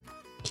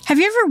Have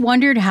you ever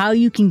wondered how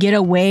you can get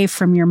away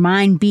from your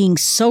mind being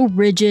so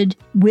rigid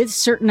with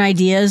certain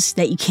ideas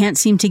that you can't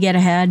seem to get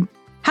ahead?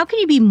 How can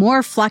you be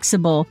more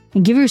flexible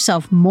and give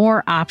yourself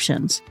more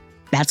options?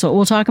 That's what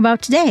we'll talk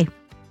about today.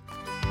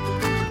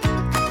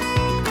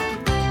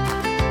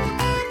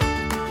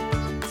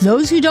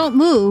 Those who don't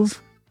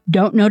move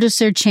don't notice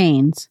their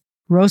chains.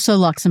 Rosa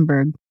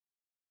Luxemburg.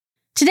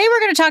 Today we're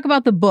going to talk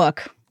about the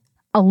book,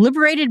 A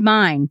Liberated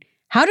Mind,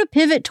 How to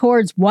Pivot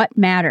Towards What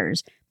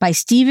Matters by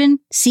Stephen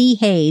C.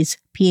 Hayes,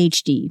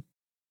 PhD.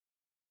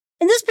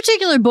 In this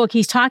particular book,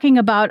 he's talking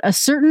about a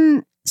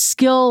certain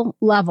skill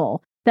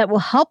level that will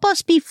help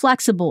us be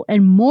flexible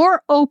and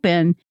more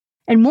open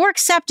and more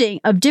accepting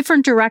of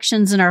different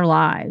directions in our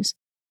lives.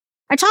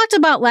 I talked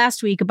about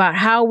last week about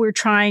how we're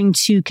trying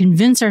to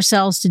convince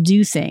ourselves to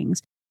do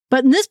things.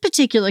 But in this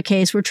particular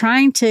case, we're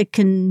trying to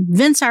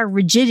convince our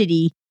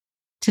rigidity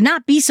to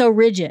not be so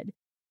rigid.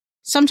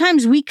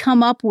 Sometimes we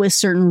come up with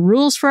certain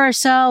rules for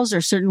ourselves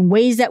or certain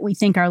ways that we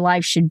think our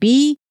life should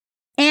be.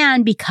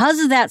 And because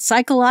of that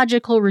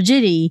psychological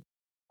rigidity,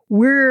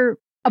 we're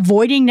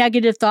avoiding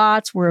negative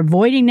thoughts. We're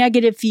avoiding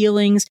negative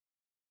feelings.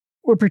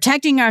 We're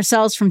protecting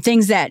ourselves from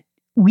things that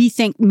we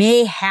think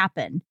may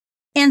happen.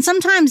 And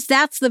sometimes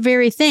that's the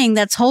very thing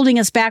that's holding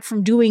us back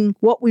from doing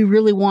what we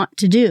really want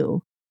to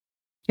do.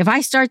 If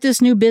I start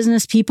this new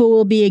business, people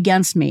will be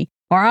against me,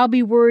 or I'll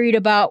be worried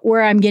about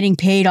where I'm getting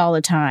paid all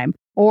the time.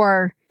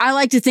 Or I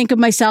like to think of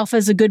myself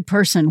as a good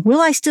person. Will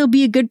I still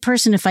be a good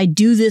person if I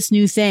do this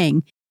new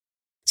thing?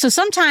 So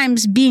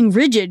sometimes being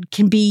rigid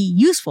can be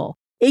useful.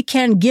 It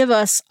can give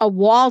us a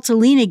wall to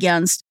lean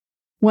against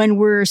when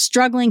we're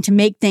struggling to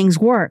make things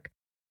work.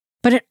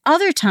 But at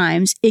other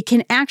times, it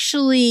can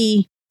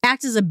actually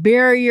act as a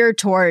barrier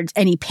towards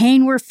any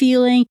pain we're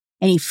feeling,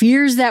 any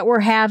fears that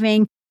we're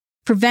having,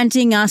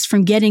 preventing us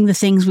from getting the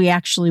things we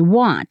actually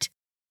want.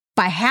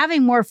 By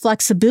having more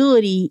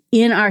flexibility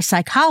in our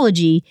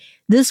psychology,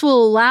 this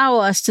will allow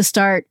us to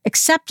start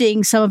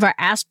accepting some of our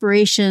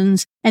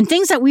aspirations and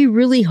things that we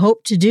really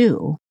hope to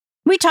do.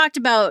 We talked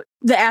about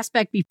the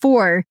aspect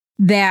before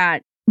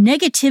that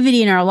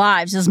negativity in our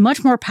lives is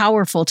much more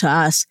powerful to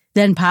us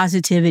than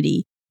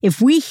positivity.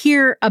 If we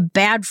hear a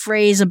bad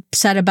phrase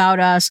said about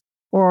us,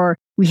 or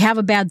we have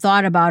a bad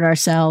thought about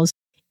ourselves,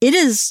 it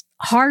is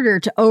harder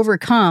to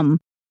overcome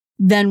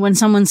than when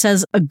someone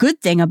says a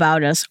good thing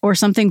about us or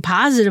something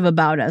positive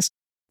about us.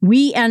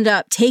 We end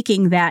up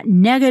taking that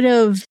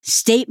negative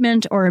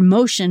statement or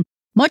emotion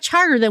much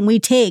harder than we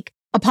take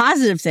a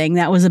positive thing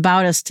that was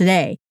about us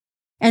today.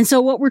 And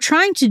so what we're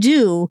trying to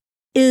do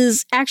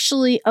is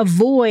actually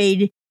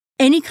avoid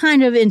any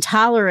kind of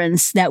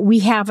intolerance that we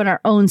have in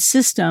our own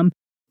system,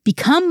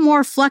 become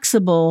more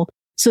flexible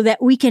so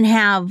that we can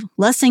have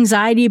less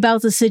anxiety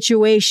about the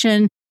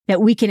situation,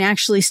 that we can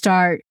actually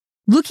start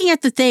looking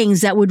at the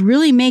things that would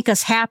really make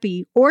us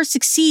happy or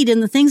succeed in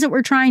the things that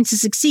we're trying to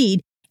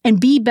succeed and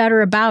be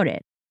better about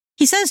it.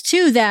 He says,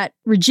 too, that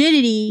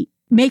rigidity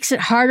makes it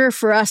harder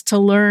for us to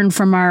learn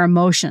from our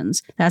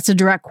emotions. That's a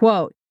direct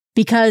quote.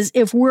 Because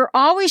if we're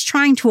always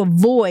trying to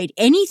avoid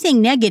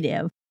anything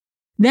negative,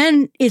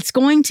 then it's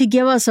going to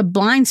give us a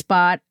blind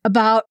spot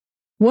about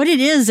what it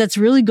is that's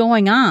really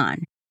going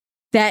on.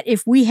 That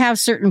if we have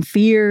certain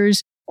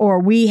fears or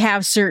we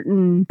have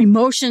certain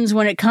emotions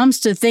when it comes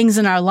to things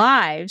in our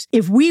lives,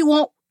 if we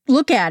won't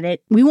look at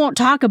it, we won't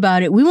talk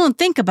about it, we won't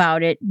think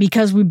about it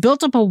because we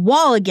built up a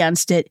wall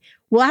against it,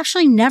 we'll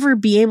actually never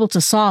be able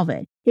to solve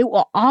it. It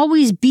will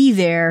always be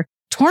there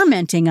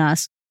tormenting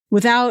us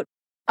without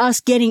us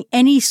getting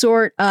any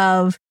sort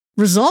of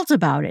result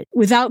about it,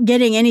 without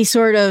getting any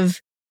sort of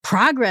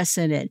progress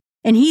in it.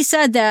 And he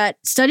said that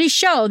studies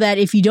show that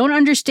if you don't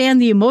understand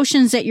the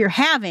emotions that you're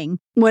having,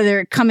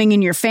 whether coming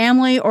in your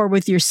family or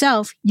with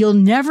yourself, you'll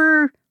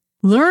never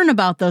learn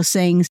about those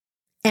things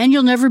and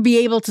you'll never be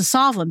able to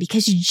solve them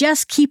because you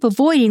just keep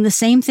avoiding the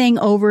same thing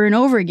over and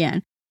over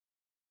again.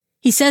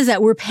 He says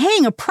that we're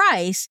paying a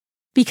price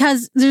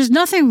because there's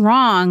nothing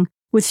wrong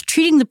with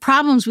treating the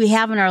problems we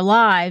have in our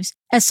lives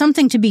as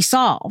something to be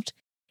solved.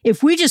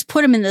 If we just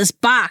put them in this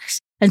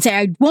box and say,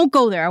 I won't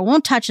go there, I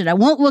won't touch it, I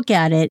won't look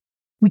at it,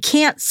 we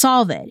can't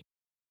solve it.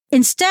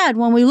 Instead,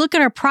 when we look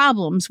at our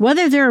problems,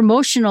 whether they're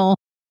emotional,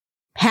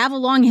 have a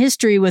long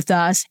history with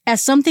us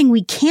as something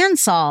we can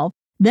solve,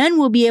 then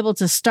we'll be able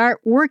to start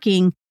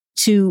working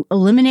to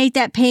eliminate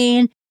that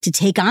pain, to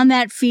take on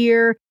that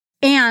fear,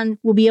 and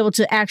we'll be able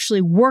to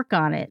actually work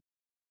on it.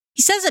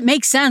 He says it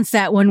makes sense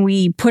that when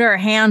we put our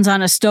hands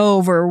on a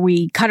stove or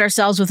we cut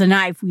ourselves with a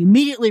knife, we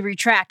immediately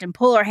retract and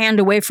pull our hand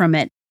away from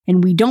it,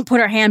 and we don't put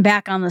our hand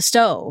back on the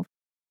stove.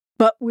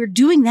 But we're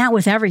doing that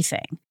with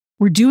everything.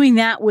 We're doing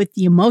that with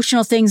the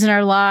emotional things in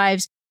our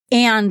lives,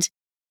 and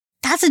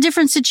that's a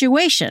different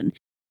situation.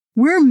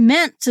 We're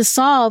meant to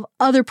solve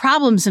other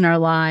problems in our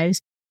lives,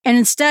 and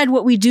instead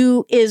what we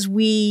do is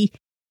we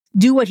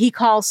do what he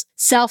calls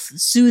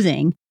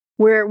self-soothing,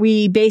 where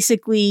we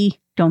basically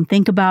don't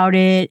think about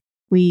it,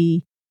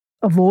 we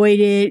avoid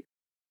it,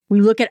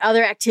 we look at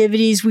other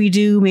activities we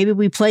do, maybe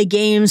we play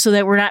games so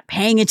that we're not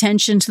paying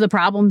attention to the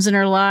problems in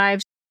our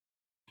lives.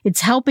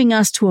 It's helping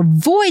us to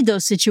avoid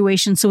those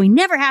situations so we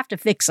never have to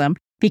fix them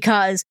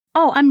because,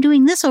 oh, I'm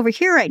doing this over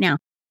here right now.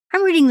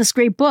 I'm reading this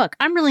great book.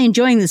 I'm really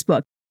enjoying this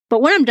book.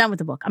 But when I'm done with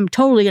the book, I'm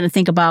totally going to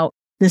think about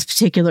this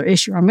particular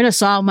issue. I'm going to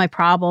solve my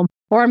problem,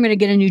 or I'm going to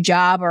get a new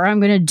job, or I'm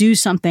going to do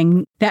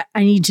something that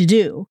I need to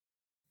do.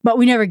 But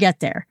we never get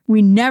there.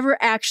 We never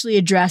actually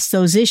address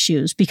those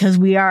issues because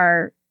we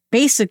are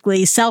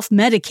basically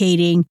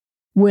self-medicating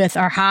with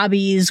our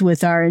hobbies,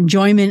 with our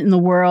enjoyment in the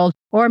world,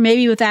 or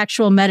maybe with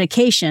actual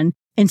medication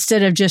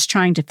instead of just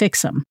trying to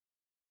fix them.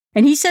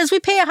 And he says we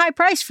pay a high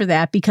price for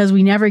that because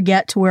we never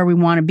get to where we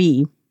want to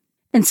be.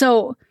 And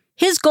so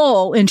his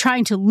goal in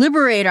trying to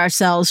liberate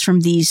ourselves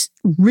from these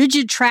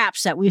rigid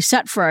traps that we've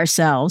set for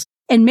ourselves,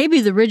 and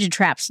maybe the rigid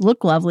traps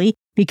look lovely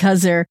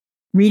because they're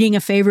reading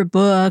a favorite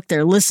book,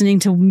 they're listening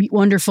to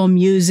wonderful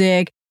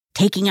music,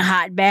 taking a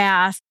hot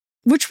bath,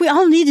 which we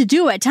all need to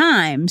do at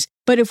times.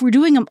 But if we're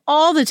doing them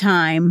all the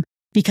time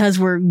because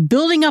we're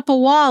building up a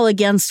wall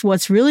against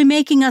what's really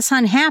making us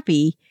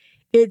unhappy,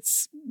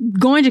 it's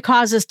going to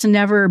cause us to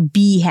never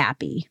be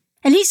happy.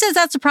 And he says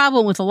that's a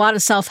problem with a lot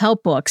of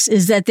self-help books,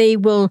 is that they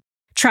will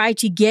try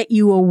to get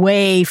you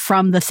away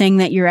from the thing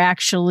that you're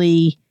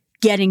actually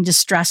getting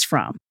distress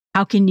from.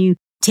 How can you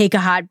take a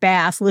hot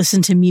bath,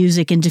 listen to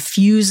music, and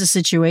diffuse a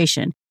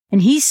situation?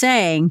 And he's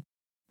saying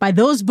by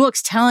those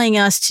books telling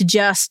us to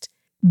just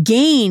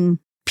gain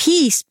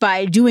peace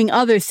by doing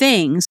other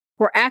things,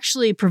 we're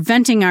actually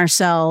preventing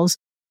ourselves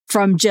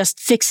from just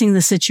fixing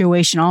the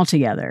situation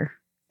altogether.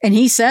 And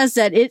he says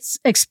that it's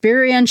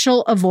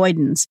experiential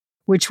avoidance,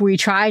 which we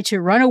try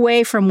to run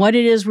away from what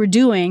it is we're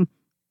doing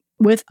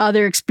with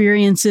other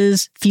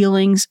experiences,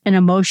 feelings, and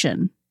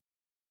emotion.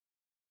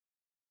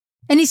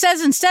 And he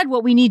says instead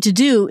what we need to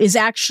do is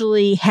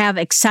actually have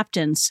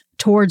acceptance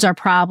towards our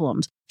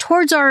problems,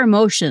 towards our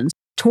emotions,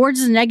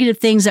 towards the negative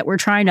things that we're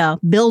trying to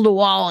build a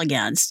wall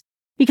against.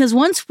 Because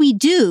once we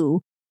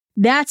do,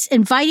 that's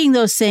inviting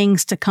those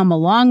things to come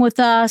along with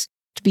us,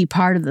 to be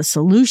part of the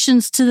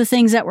solutions to the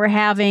things that we're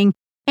having,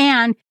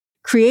 and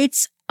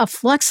creates a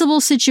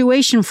flexible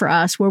situation for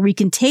us where we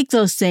can take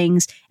those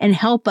things and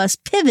help us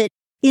pivot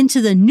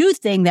into the new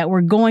thing that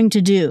we're going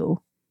to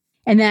do.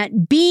 And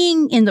that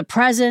being in the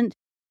present,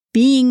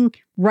 being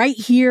right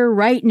here,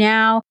 right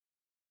now,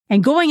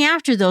 and going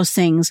after those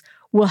things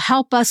will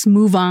help us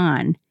move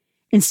on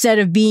instead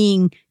of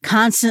being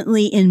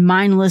constantly in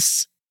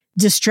mindless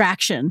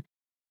distraction,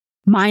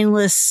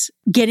 mindless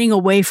getting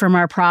away from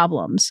our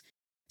problems.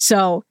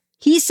 So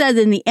he said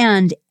in the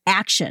end,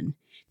 action,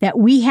 that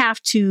we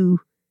have to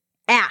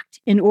act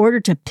in order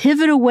to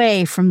pivot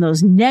away from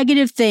those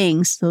negative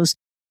things, those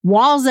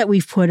walls that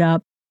we've put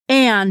up,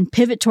 and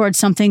pivot towards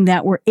something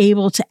that we're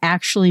able to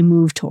actually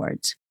move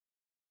towards.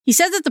 He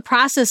says that the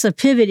process of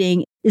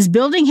pivoting is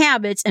building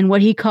habits and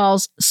what he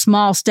calls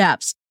small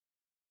steps.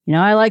 You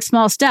know, I like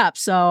small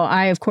steps, so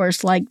I, of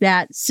course, like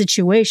that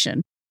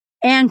situation.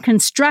 And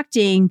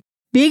constructing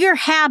bigger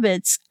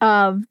habits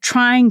of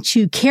trying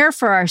to care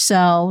for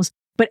ourselves,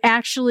 but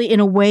actually in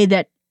a way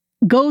that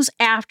goes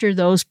after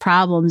those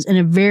problems in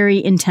a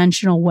very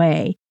intentional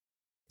way.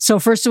 So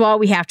first of all,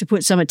 we have to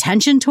put some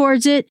attention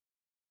towards it.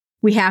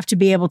 We have to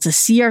be able to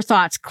see our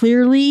thoughts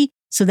clearly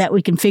so that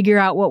we can figure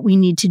out what we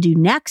need to do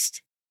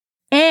next.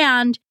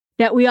 And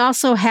that we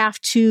also have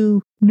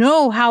to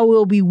know how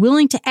we'll be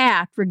willing to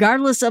act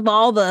regardless of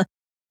all the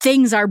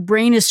things our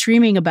brain is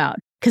screaming about.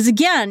 Because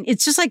again,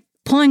 it's just like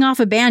pulling off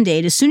a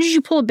Band-Aid. As soon as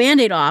you pull a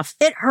Band-Aid off,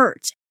 it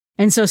hurts.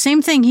 And so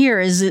same thing here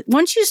is that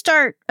once you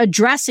start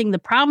addressing the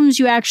problems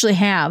you actually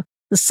have,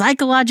 the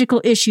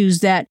psychological issues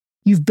that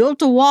you've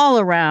built a wall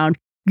around,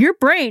 your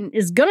brain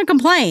is going to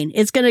complain.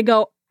 It's going to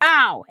go,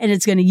 ow, and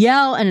it's going to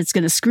yell and it's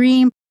going to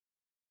scream.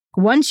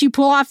 Once you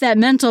pull off that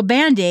mental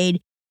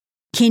Band-Aid,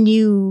 can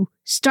you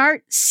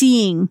start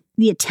seeing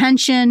the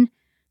attention,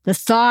 the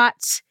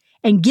thoughts,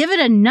 and give it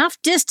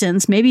enough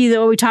distance, maybe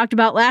what we talked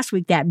about last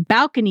week, that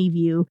balcony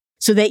view,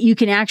 so that you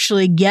can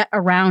actually get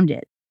around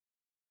it.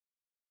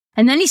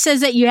 And then he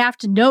says that you have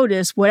to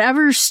notice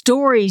whatever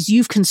stories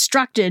you've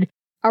constructed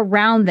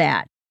around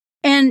that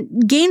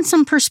and gain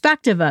some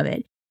perspective of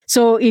it.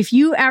 So if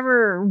you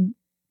ever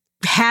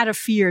had a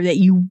fear that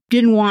you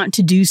didn't want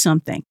to do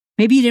something,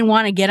 maybe you didn't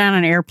want to get on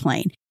an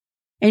airplane.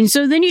 And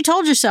so then you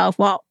told yourself,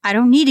 well, I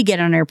don't need to get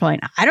on an airplane.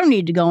 I don't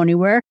need to go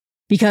anywhere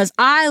because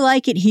I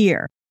like it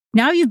here.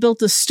 Now you've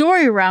built a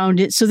story around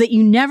it so that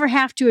you never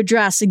have to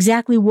address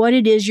exactly what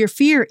it is your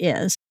fear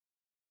is.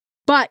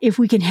 But if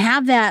we can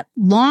have that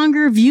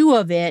longer view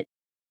of it,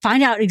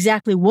 find out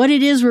exactly what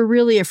it is we're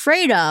really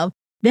afraid of,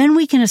 then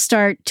we can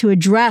start to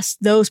address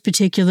those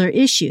particular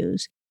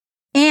issues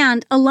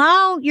and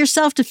allow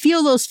yourself to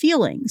feel those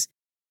feelings.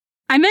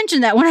 I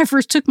mentioned that when I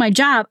first took my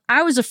job,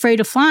 I was afraid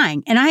of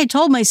flying. And I had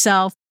told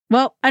myself,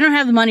 well, I don't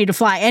have the money to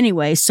fly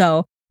anyway,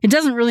 so it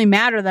doesn't really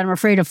matter that I'm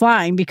afraid of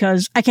flying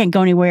because I can't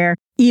go anywhere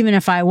even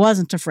if I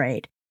wasn't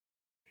afraid.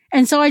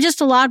 And so I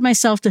just allowed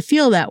myself to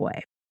feel that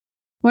way.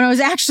 When I was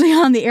actually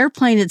on the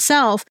airplane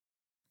itself,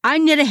 I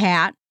knit a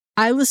hat,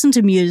 I listened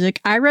to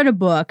music, I read a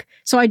book.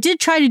 So I did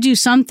try to do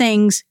some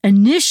things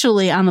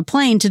initially on the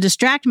plane to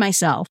distract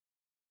myself.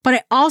 but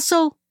I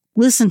also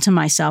listen to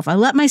myself. I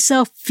let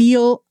myself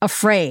feel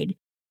afraid.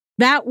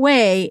 That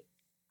way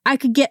I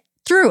could get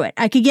through it.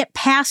 I could get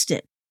past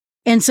it.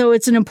 And so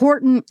it's an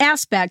important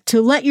aspect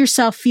to let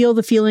yourself feel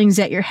the feelings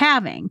that you're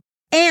having.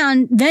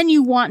 And then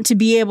you want to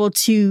be able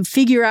to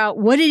figure out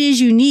what it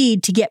is you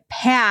need to get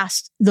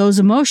past those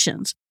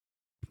emotions.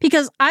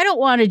 Because I don't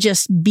want to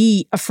just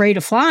be afraid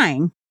of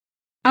flying.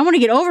 I want to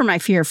get over my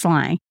fear of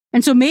flying.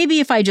 And so maybe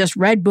if I just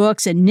read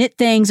books and knit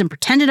things and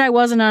pretended I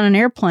wasn't on an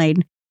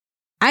airplane,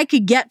 I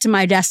could get to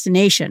my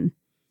destination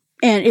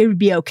and it would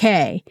be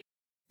okay.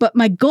 But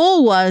my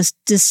goal was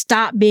to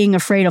stop being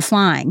afraid of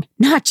flying,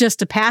 not just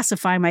to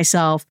pacify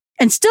myself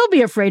and still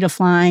be afraid of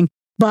flying,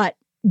 but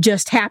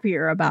just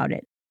happier about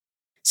it.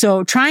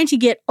 So trying to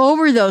get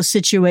over those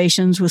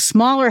situations with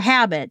smaller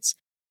habits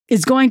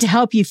is going to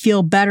help you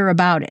feel better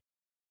about it.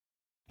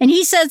 And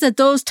he says that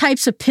those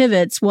types of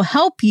pivots will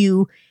help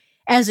you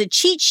as a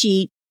cheat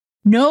sheet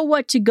know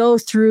what to go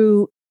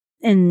through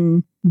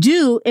and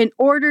do in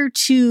order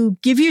to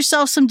give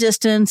yourself some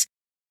distance,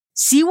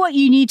 see what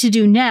you need to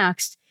do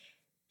next,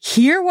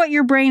 hear what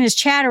your brain is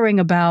chattering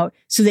about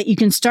so that you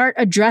can start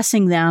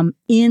addressing them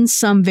in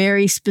some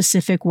very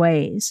specific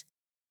ways.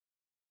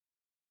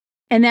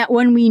 And that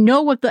when we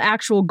know what the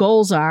actual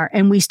goals are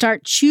and we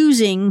start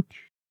choosing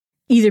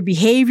either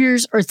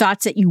behaviors or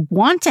thoughts that you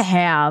want to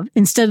have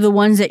instead of the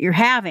ones that you're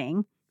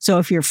having. So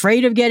if you're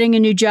afraid of getting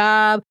a new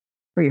job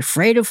or you're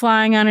afraid of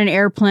flying on an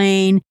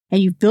airplane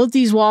and you've built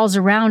these walls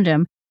around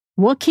them,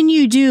 what can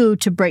you do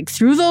to break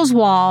through those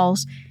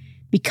walls,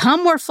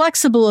 become more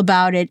flexible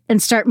about it,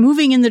 and start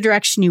moving in the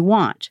direction you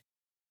want?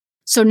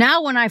 So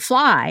now when I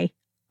fly,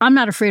 I'm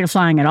not afraid of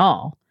flying at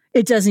all.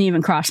 It doesn't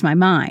even cross my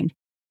mind.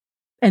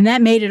 And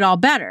that made it all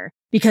better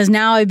because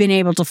now I've been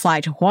able to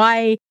fly to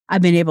Hawaii.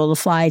 I've been able to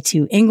fly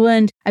to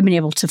England. I've been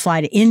able to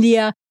fly to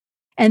India.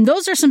 And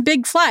those are some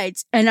big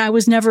flights, and I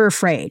was never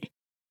afraid.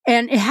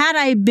 And had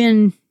I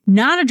been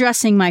not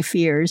addressing my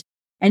fears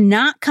and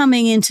not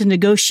coming into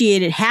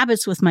negotiated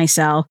habits with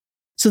myself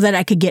so that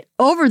I could get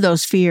over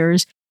those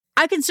fears,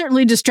 I could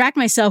certainly distract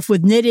myself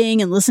with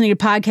knitting and listening to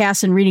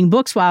podcasts and reading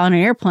books while on an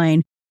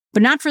airplane,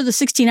 but not for the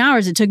 16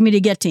 hours it took me to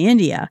get to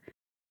India.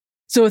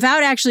 So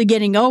without actually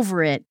getting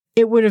over it,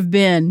 it would have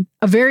been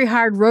a very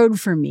hard road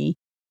for me.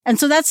 And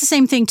so that's the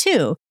same thing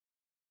too.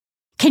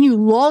 Can you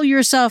lull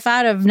yourself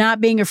out of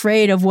not being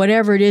afraid of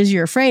whatever it is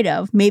you're afraid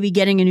of? Maybe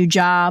getting a new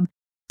job,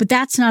 but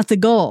that's not the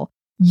goal.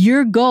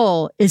 Your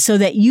goal is so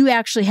that you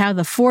actually have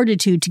the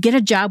fortitude to get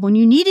a job when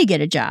you need to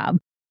get a job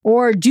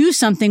or do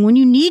something when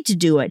you need to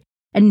do it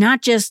and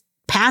not just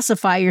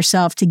pacify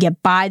yourself to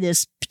get by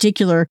this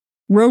particular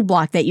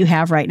roadblock that you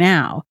have right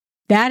now.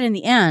 That in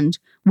the end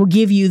will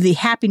give you the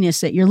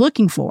happiness that you're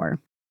looking for.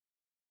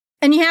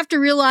 And you have to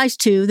realize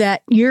too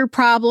that your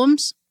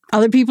problems,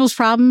 other people's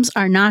problems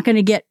are not going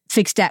to get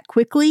fixed that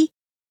quickly,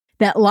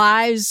 that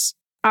lives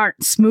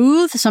aren't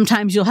smooth.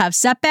 Sometimes you'll have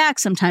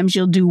setbacks. Sometimes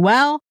you'll do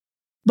well.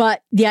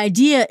 But the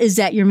idea is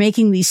that you're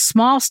making these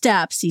small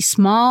steps, these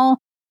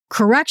small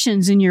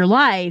corrections in your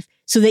life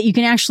so that you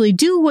can actually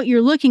do what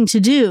you're looking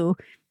to do.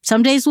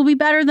 Some days will be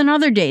better than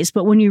other days.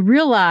 But when you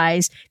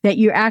realize that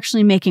you're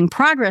actually making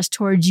progress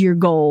towards your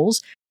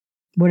goals,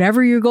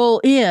 whatever your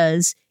goal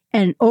is,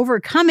 and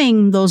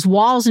overcoming those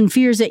walls and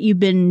fears that you've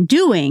been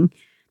doing,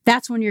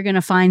 that's when you're going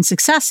to find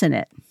success in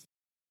it.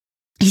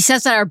 He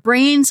says that our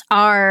brains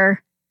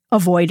are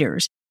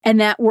avoiders and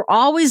that we're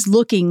always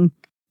looking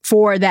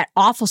for that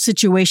awful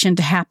situation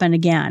to happen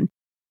again.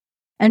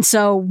 And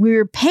so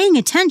we're paying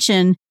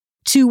attention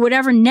to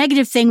whatever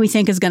negative thing we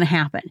think is going to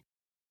happen.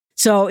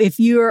 So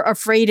if you're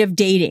afraid of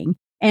dating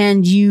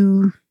and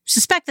you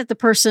suspect that the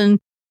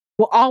person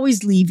will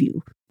always leave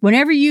you,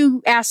 whenever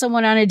you ask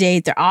someone on a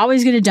date, they're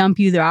always going to dump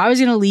you. They're always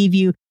going to leave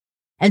you.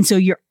 And so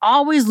you're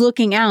always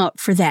looking out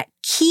for that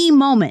key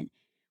moment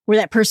where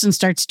that person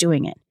starts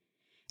doing it.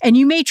 And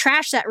you may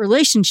trash that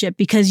relationship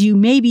because you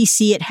maybe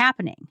see it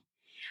happening.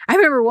 I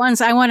remember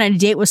once I went on a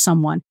date with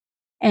someone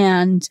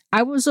and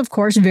I was, of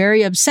course,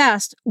 very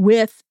obsessed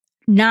with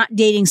not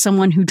dating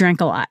someone who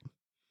drank a lot.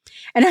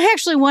 And I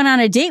actually went on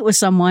a date with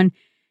someone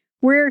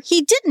where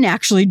he didn't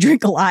actually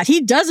drink a lot.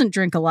 He doesn't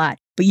drink a lot.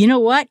 But you know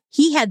what?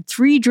 He had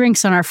 3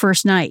 drinks on our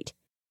first night.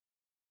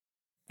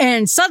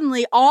 And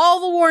suddenly all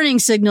the warning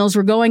signals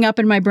were going up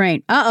in my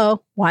brain.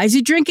 Uh-oh, why is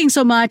he drinking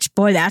so much?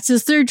 Boy, that's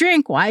his 3rd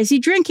drink. Why is he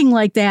drinking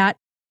like that?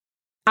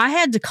 I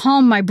had to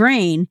calm my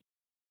brain.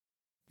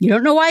 You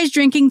don't know why he's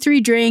drinking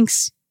 3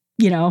 drinks.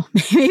 You know,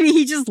 maybe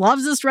he just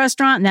loves this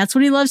restaurant and that's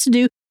what he loves to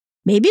do.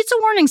 Maybe it's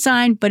a warning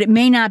sign, but it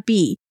may not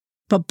be.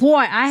 But boy,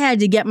 I had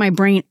to get my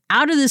brain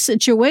out of this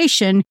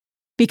situation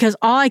because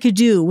all I could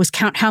do was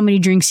count how many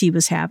drinks he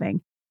was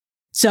having.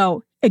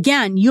 So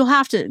again, you'll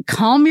have to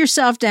calm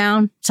yourself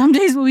down. Some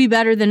days will be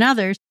better than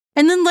others.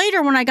 And then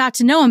later when I got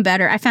to know him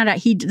better, I found out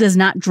he does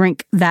not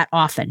drink that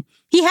often.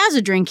 He has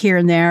a drink here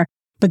and there,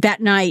 but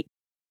that night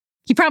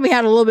he probably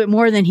had a little bit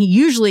more than he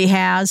usually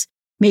has,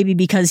 maybe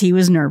because he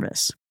was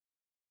nervous.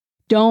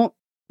 Don't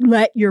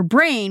let your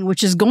brain,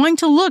 which is going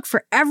to look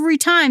for every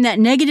time that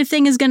negative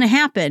thing is going to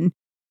happen,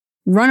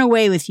 run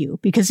away with you,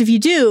 because if you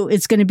do,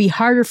 it's going to be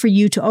harder for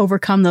you to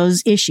overcome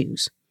those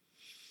issues.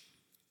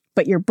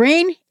 But your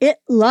brain, it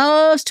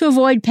loves to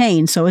avoid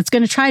pain, so it's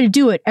going to try to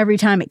do it every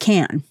time it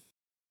can.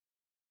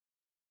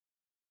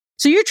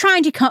 So you're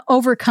trying to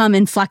overcome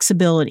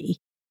inflexibility.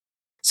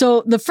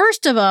 So the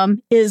first of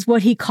them is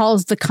what he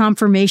calls the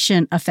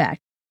confirmation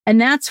effect. And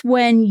that's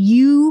when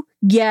you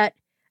get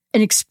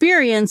an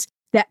experience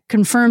that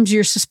confirms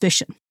your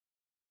suspicion.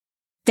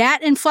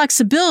 That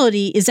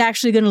inflexibility is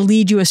actually going to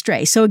lead you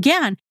astray. So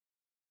again,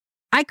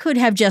 I could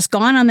have just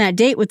gone on that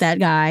date with that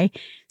guy,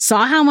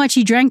 saw how much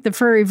he drank the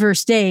very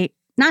first date,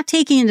 not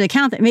taking into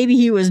account that maybe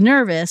he was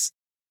nervous,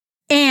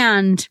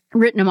 and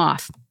written him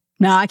off.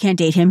 No, I can't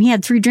date him. He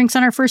had 3 drinks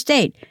on our first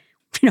date.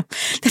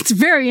 That's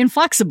very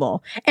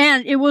inflexible.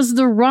 And it was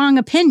the wrong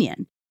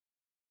opinion.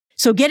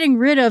 So getting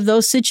rid of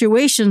those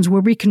situations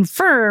where we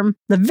confirm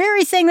the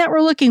very thing that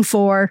we're looking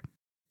for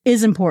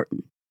is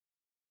important.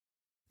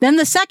 Then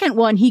the second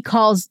one he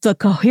calls the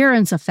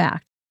coherence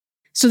effect.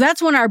 So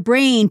that's when our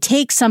brain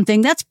takes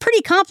something that's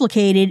pretty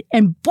complicated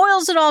and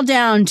boils it all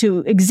down to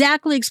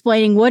exactly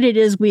explaining what it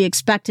is we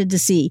expected to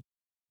see.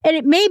 And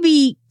it may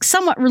be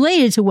somewhat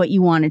related to what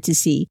you wanted to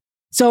see.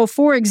 So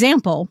for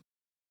example,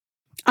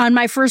 on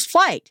my first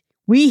flight,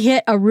 we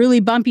hit a really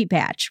bumpy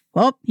patch.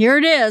 Well, here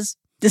it is.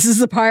 This is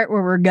the part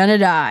where we're going to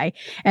die.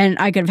 And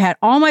I could have had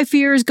all my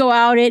fears go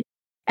out it.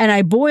 And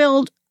I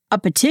boiled a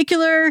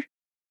particular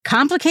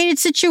complicated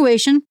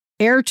situation,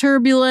 air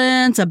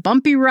turbulence, a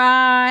bumpy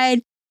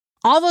ride,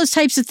 all those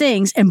types of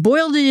things, and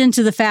boiled it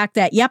into the fact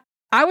that, yep,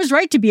 I was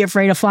right to be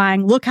afraid of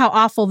flying. Look how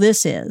awful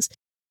this is.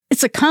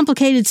 It's a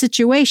complicated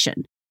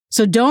situation.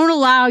 So don't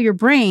allow your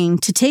brain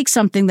to take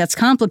something that's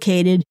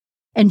complicated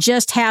and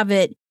just have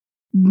it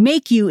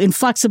make you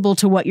inflexible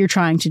to what you're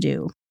trying to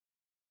do.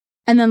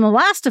 And then the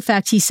last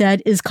effect, he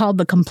said, is called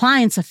the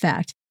compliance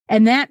effect.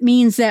 And that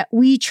means that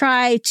we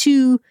try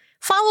to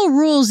follow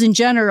rules in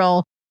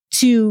general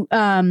to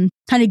kind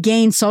of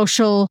gain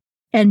social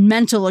and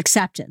mental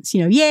acceptance.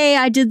 Yay,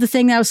 I did the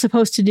thing that I was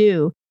supposed to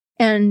do.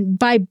 And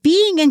by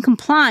being in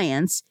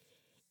compliance,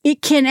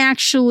 it can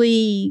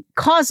actually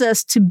cause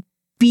us to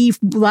be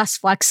less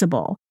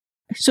flexible.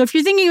 So if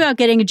you're thinking about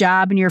getting a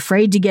job and you're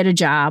afraid to get a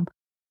job,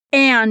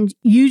 and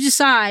you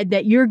decide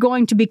that you're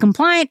going to be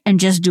compliant and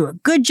just do a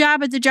good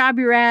job at the job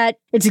you're at,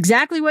 it's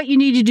exactly what you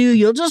need to do,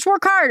 you'll just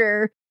work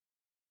harder,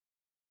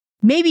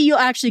 maybe you'll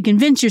actually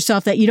convince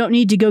yourself that you don't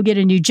need to go get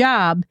a new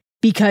job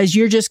because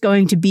you're just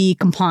going to be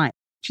compliant.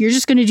 You're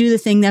just going to do the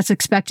thing that's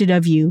expected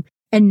of you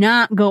and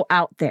not go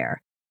out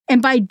there.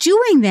 And by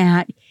doing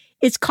that,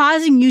 it's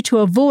causing you to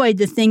avoid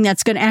the thing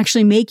that's going to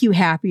actually make you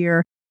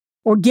happier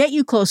or get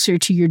you closer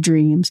to your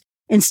dreams,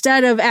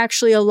 instead of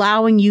actually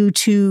allowing you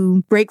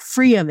to break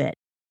free of it.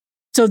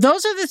 So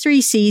those are the 3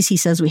 C's. He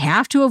says we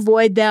have to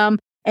avoid them.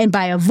 And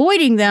by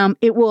avoiding them,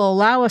 it will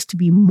allow us to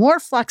be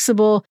more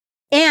flexible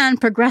and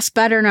progress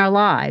better in our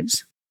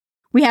lives.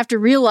 We have to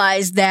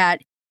realize that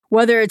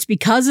whether it's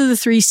because of the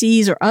 3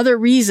 C's or other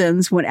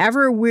reasons,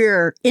 whenever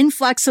we're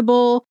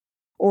inflexible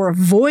or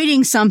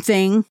avoiding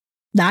something,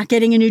 not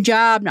getting a new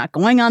job, not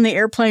going on the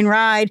airplane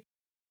ride,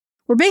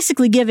 we're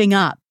basically giving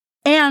up.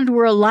 And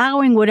we're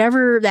allowing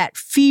whatever that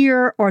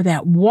fear or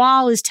that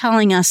wall is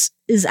telling us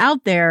is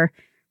out there,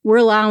 we're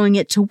allowing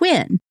it to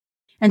win.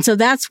 And so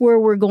that's where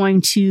we're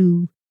going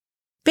to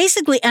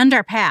basically end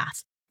our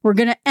path. We're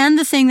going to end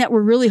the thing that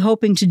we're really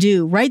hoping to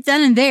do right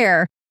then and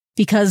there,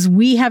 because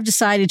we have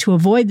decided to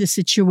avoid the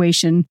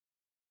situation,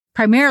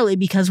 primarily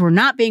because we're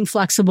not being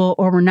flexible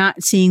or we're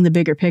not seeing the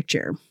bigger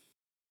picture.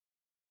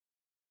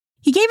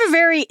 He gave a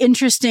very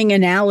interesting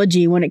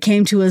analogy when it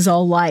came to his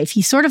whole life.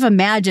 He sort of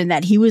imagined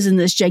that he was in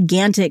this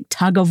gigantic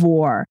tug of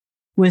war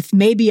with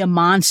maybe a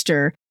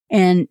monster,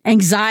 and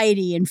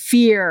anxiety and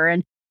fear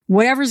and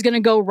whatever's going to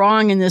go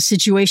wrong in this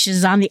situation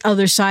is on the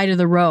other side of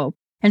the rope.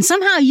 And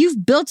somehow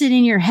you've built it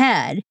in your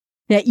head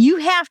that you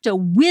have to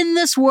win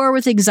this war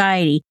with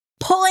anxiety,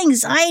 pull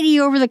anxiety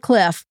over the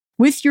cliff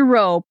with your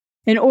rope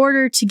in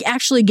order to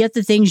actually get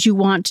the things you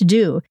want to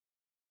do.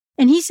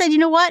 And he said, you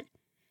know what?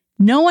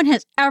 No one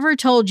has ever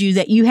told you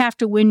that you have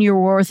to win your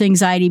war with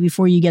anxiety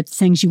before you get the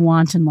things you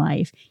want in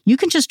life. You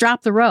can just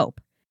drop the rope.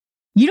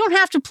 You don't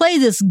have to play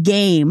this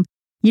game.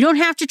 You don't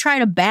have to try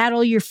to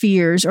battle your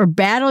fears or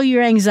battle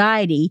your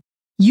anxiety.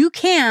 You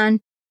can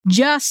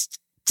just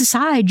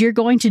decide you're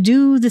going to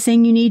do the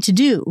thing you need to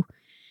do.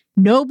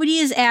 Nobody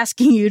is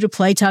asking you to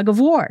play tug of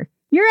war.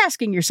 You're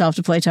asking yourself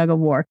to play tug of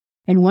war.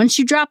 And once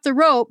you drop the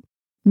rope,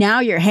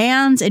 now your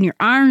hands and your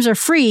arms are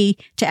free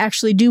to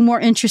actually do more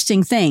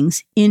interesting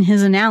things in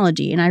his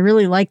analogy. And I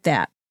really like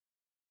that.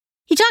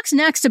 He talks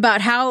next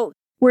about how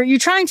where you're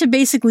trying to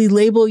basically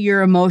label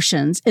your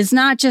emotions. It's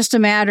not just a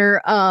matter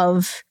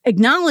of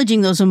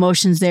acknowledging those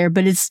emotions there,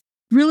 but it's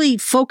really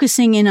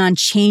focusing in on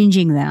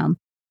changing them.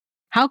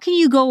 How can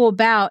you go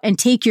about and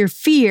take your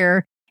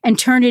fear and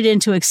turn it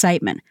into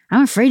excitement?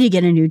 I'm afraid to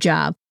get a new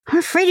job. I'm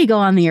afraid to go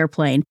on the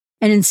airplane.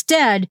 And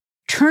instead,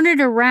 turn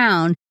it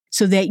around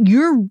so that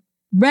you're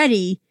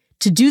ready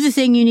to do the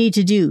thing you need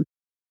to do,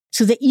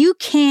 so that you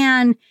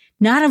can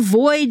not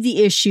avoid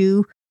the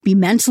issue be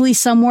mentally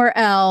somewhere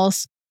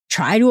else,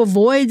 try to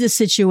avoid the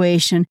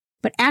situation,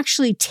 but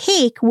actually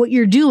take what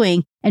you're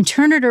doing and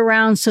turn it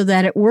around so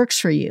that it works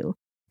for you.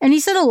 And he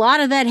said a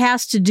lot of that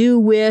has to do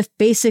with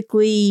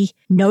basically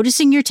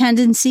noticing your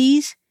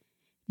tendencies,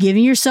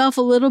 giving yourself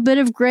a little bit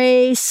of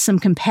grace, some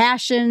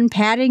compassion,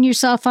 patting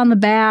yourself on the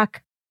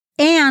back,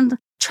 and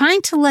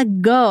trying to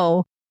let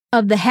go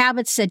of the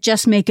habits that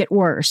just make it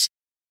worse.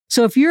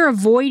 So if you're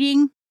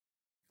avoiding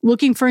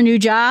looking for a new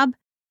job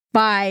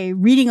by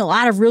reading a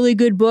lot of really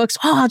good books,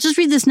 I'll just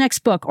read this next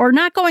book, or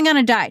not going on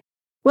a diet.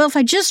 Well, if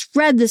I just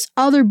read this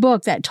other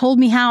book that told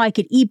me how I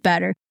could eat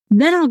better,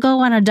 then I'll go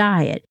on a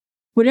diet.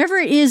 Whatever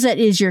it is that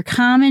is your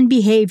common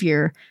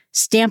behavior,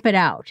 stamp it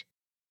out.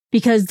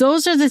 Because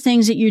those are the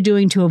things that you're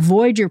doing to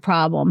avoid your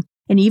problem.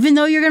 And even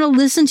though you're going to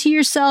listen to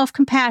yourself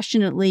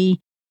compassionately,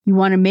 you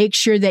want to make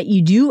sure that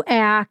you do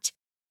act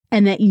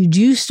and that you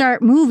do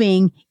start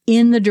moving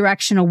in the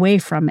direction away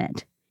from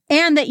it.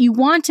 And that you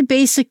want to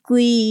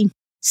basically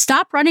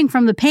stop running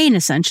from the pain,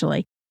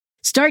 essentially.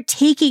 Start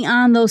taking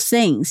on those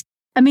things.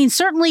 I mean,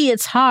 certainly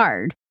it's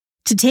hard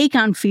to take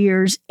on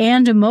fears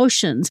and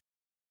emotions,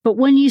 but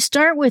when you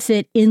start with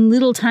it in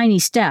little tiny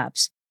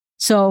steps.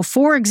 So,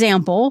 for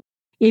example,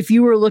 if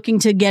you were looking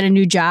to get a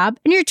new job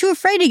and you're too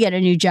afraid to get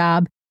a new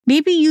job,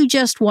 maybe you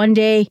just one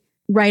day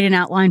write an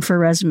outline for a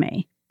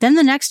resume. Then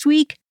the next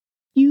week,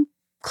 you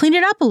clean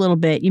it up a little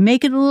bit. You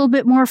make it a little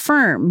bit more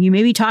firm. You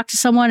maybe talk to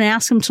someone and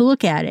ask them to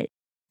look at it.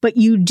 But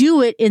you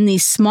do it in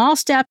these small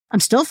steps. I'm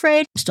still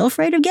afraid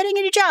of getting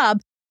a new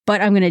job,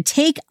 but I'm going to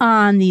take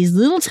on these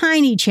little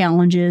tiny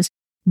challenges,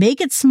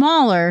 make it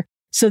smaller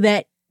so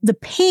that the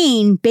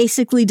pain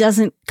basically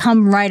doesn't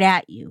come right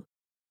at you.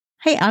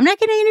 Hey, I'm not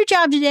getting a new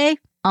job today.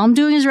 All I'm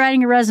doing is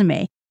writing a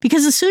resume.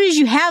 Because as soon as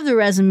you have the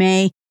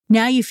resume,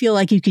 now you feel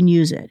like you can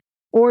use it.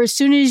 Or as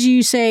soon as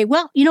you say,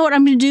 well, you know what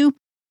I'm going to do?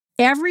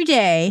 Every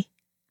day,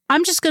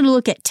 I'm just going to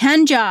look at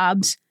 10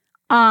 jobs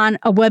on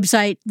a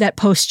website that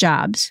posts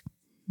jobs.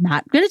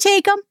 Not going to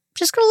take them,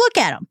 just going to look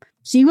at them,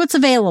 see what's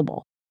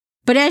available.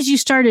 But as you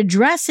start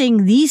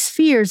addressing these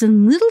fears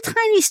in little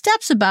tiny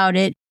steps about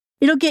it,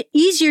 it'll get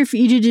easier for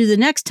you to do the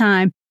next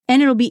time,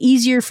 and it'll be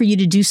easier for you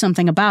to do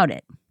something about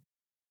it.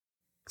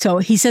 So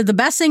he said the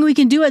best thing we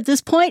can do at this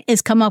point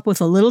is come up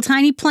with a little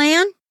tiny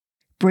plan,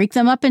 break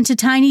them up into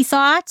tiny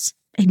thoughts,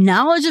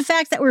 acknowledge the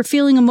fact that we're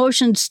feeling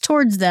emotions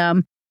towards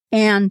them,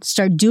 and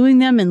start doing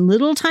them in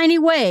little tiny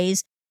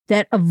ways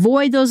that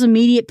avoid those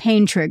immediate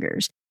pain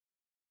triggers.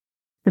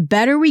 The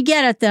better we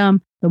get at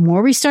them, the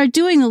more we start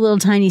doing the little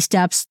tiny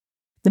steps,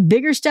 the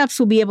bigger steps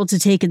we'll be able to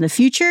take in the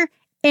future,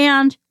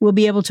 and we'll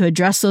be able to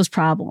address those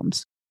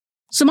problems.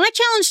 So my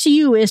challenge to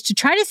you is to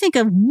try to think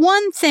of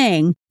one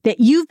thing that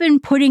you've been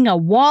putting a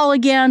wall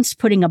against,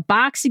 putting a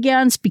box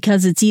against,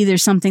 because it's either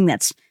something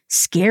that's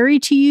scary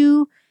to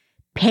you,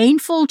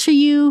 painful to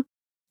you,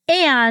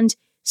 and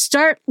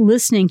start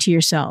listening to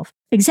yourself.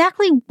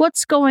 Exactly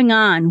what's going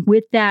on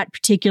with that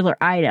particular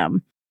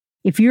item.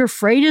 If you're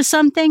afraid of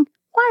something,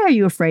 why are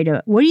you afraid of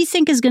it? What do you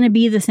think is going to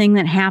be the thing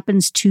that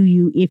happens to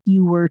you if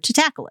you were to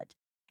tackle it?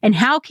 And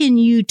how can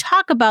you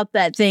talk about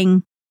that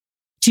thing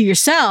to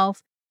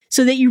yourself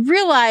so that you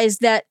realize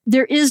that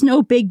there is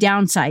no big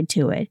downside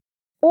to it?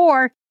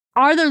 Or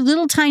are there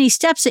little tiny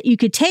steps that you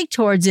could take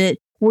towards it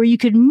where you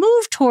could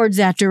move towards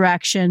that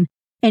direction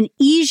and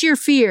ease your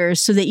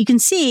fears so that you can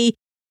see,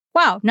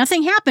 wow,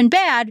 nothing happened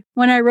bad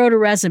when I wrote a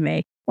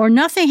resume, or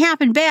nothing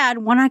happened bad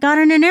when I got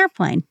in an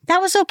airplane. That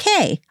was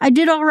okay. I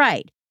did all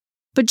right.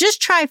 But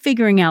just try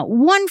figuring out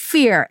one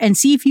fear and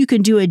see if you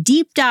can do a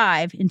deep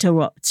dive into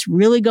what's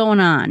really going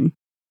on.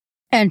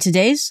 And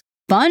today's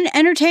fun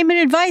entertainment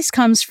advice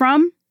comes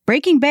from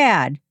Breaking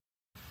Bad.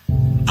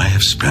 I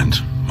have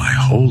spent my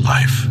whole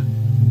life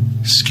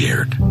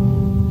scared,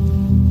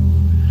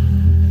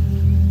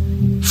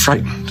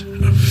 frightened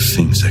of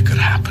things that could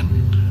happen,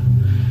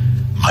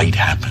 might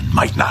happen,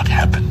 might not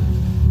happen.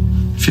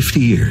 50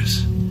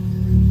 years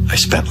I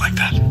spent like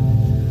that.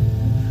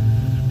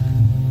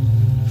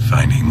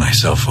 Finding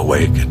myself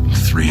awake at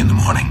 3 a.m.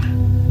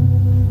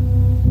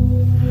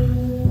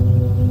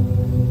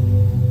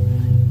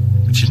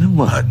 But you know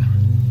what?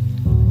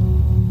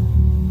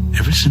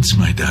 Ever since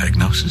my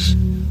diagnosis,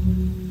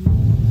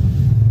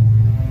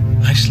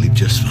 I sleep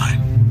just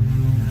fine.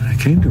 I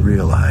came to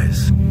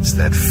realize it's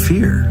that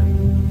fear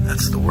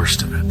that's the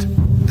worst of it.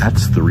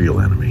 That's the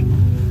real enemy.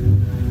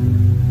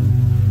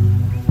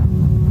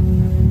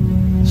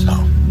 So,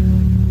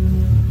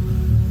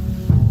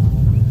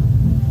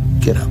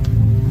 get up.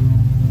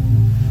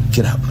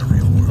 Get out in the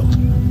real world.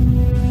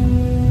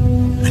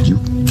 And you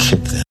kick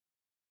them.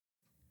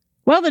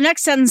 Well, the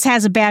next sentence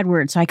has a bad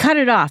word, so I cut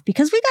it off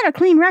because we got a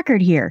clean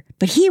record here.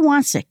 But he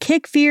wants to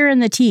kick fear in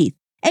the teeth.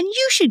 And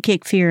you should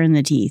kick fear in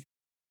the teeth.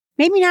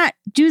 Maybe not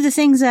do the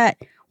things that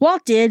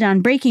Walt did on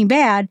Breaking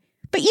Bad,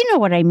 but you know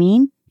what I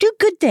mean. Do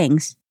good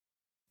things.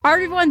 All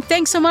right, everyone,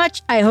 thanks so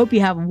much. I hope you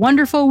have a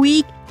wonderful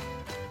week.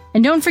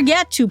 And don't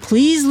forget to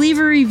please leave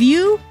a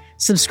review,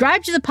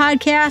 subscribe to the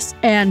podcast,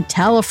 and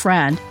tell a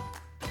friend.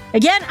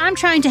 Again, I'm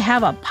trying to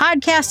have a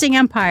podcasting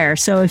empire,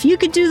 so if you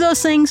could do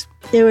those things,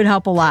 it would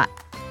help a lot.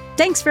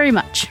 Thanks very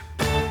much.